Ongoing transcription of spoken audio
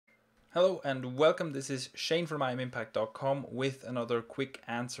Hello and welcome. This is Shane from IamImpact.com with another quick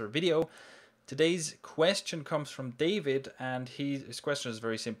answer video. Today's question comes from David, and his question is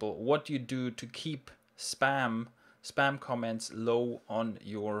very simple. What do you do to keep spam comments low on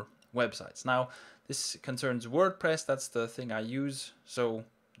your websites? Now, this concerns WordPress. That's the thing I use, so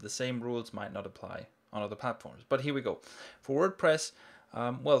the same rules might not apply on other platforms. But here we go. For WordPress,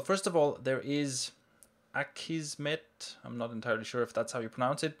 well, first of all, there is Akismet. I'm not entirely sure if that's how you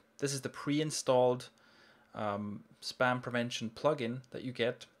pronounce it. This is the pre-installed spam prevention plugin that you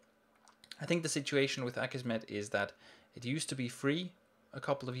get. I think the situation with Akismet is that it used to be free a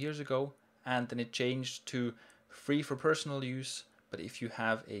couple of years ago, and then it changed to free for personal use. But if you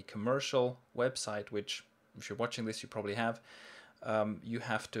have a commercial website, which if you're watching this, you probably have, you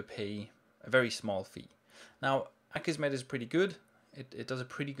have to pay a very small fee. Now, Akismet is pretty good. It does a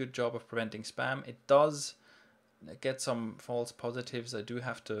pretty good job of preventing spam. It does get some false positives. I do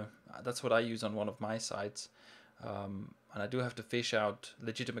have to, that's what I use on one of my sites. And I do have to fish out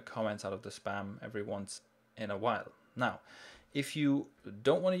legitimate comments out of the spam every once in a while. Now, if you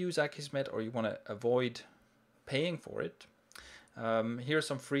don't want to use Akismet or you want to avoid paying for it, here are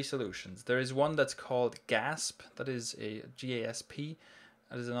some free solutions. There is one that's called GASP, that is a GASP.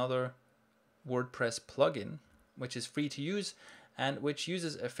 That is another WordPress plugin, which is free to use and which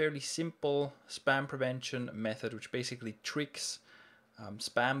uses a fairly simple spam prevention method, which basically tricks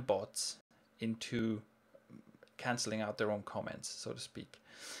spam bots into canceling out their own comments, so to speak.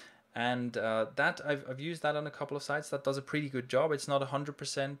 And that I've used that on a couple of sites. That does a pretty good job. It's not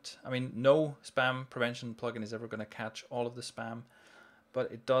 100%. I mean, no spam prevention plugin is ever going to catch all of the spam,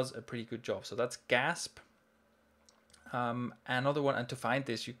 but it does a pretty good job. So that's GASP. Another one, and to find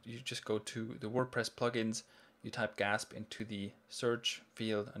this, you just go to the WordPress plugins. You type GASP into the search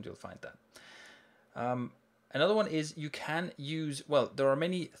field and you'll find that. Another one is you can use, well, there are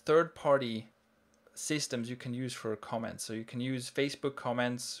many third-party systems you can use for comments. So you can use Facebook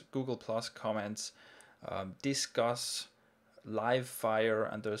comments, Google Plus comments, Discuss,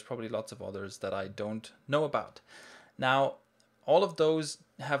 Livefire, and there's probably lots of others that I don't know about. Now, all of those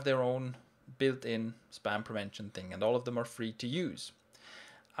have their own built-in spam prevention thing, and all of them are free to use.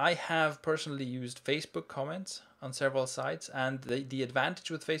 I have personally used Facebook comments on several sites, and the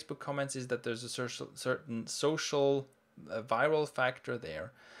advantage with Facebook comments is that there's a certain social viral factor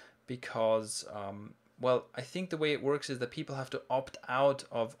there, because well, I think the way it works is that people have to opt out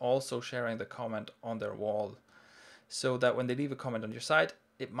of also sharing the comment on their wall, so that when they leave a comment on your site,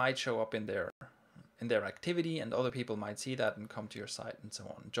 it might show up in their activity, and other people might see that and come to your site and so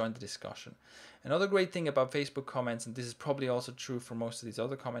on, join the discussion. Another great thing about Facebook comments, and this is probably also true for most of these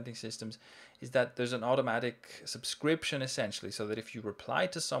other commenting systems, is that there's an automatic subscription essentially, so that if you reply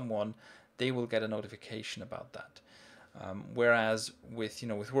to someone, they will get a notification about that. Whereas with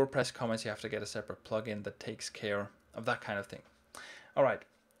with WordPress comments, you have to get a separate plugin that takes care of that kind of thing. All right,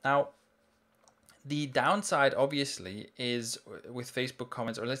 now the downside obviously is with Facebook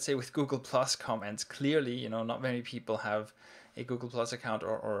comments, or let's say with Google Plus comments. Clearly, not many people have a Google Plus account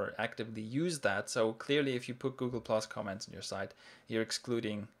or actively use that. So clearly, if you put Google Plus comments on your site, you're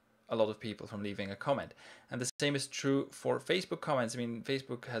excluding a lot of people from leaving a comment. And the same is true for Facebook comments. I mean,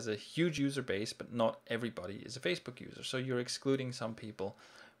 Facebook has a huge user base, but not everybody is a Facebook user. So you're excluding some people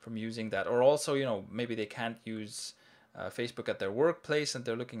from using that. Or also, maybe they can't use Facebook at their workplace, and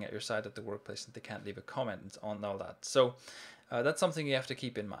they're looking at your site at the workplace and they can't leave a comment on all that. So that's something you have to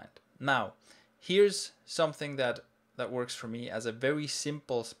keep in mind. Now, here's something that works for me as a very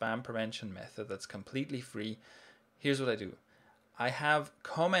simple spam prevention method that's completely free. Here's what I do. I have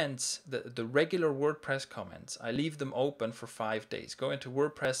comments, the regular WordPress comments, I leave them open for 5 days. Go into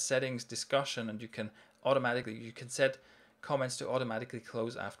WordPress settings, discussion, and you can set comments to automatically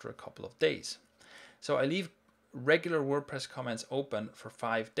close after a couple of days. So I leave regular WordPress comments open for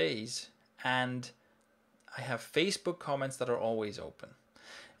 5 days, and I have Facebook comments that are always open.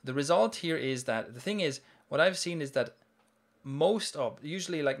 The result here is that, the thing is, what I've seen is that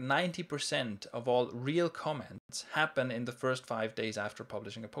usually like 90% of all real comments happen in the first 5 days after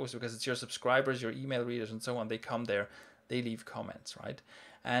publishing a post, because it's your subscribers, your email readers, and so on. They come there, they leave comments, right?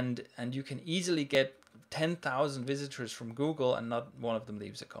 And you can easily get 10,000 visitors from Google and not one of them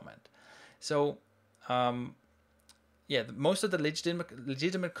leaves a comment. So yeah, most of the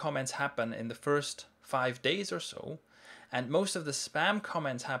legitimate comments happen in the first 5 days or so, and most of the spam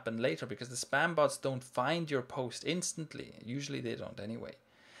comments happen later, because the spam bots don't find your post instantly. Usually they don't anyway.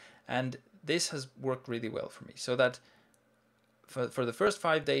 And this has worked really well for me, so that For the first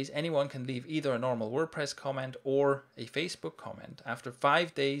 5 days, anyone can leave either a normal WordPress comment or a Facebook comment. After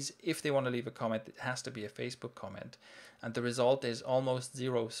 5 days, if they want to leave a comment, it has to be a Facebook comment. And the result is almost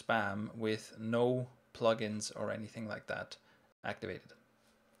zero spam with no plugins or anything like that activated.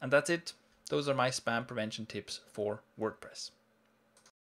 And that's it. Those are my spam prevention tips for WordPress.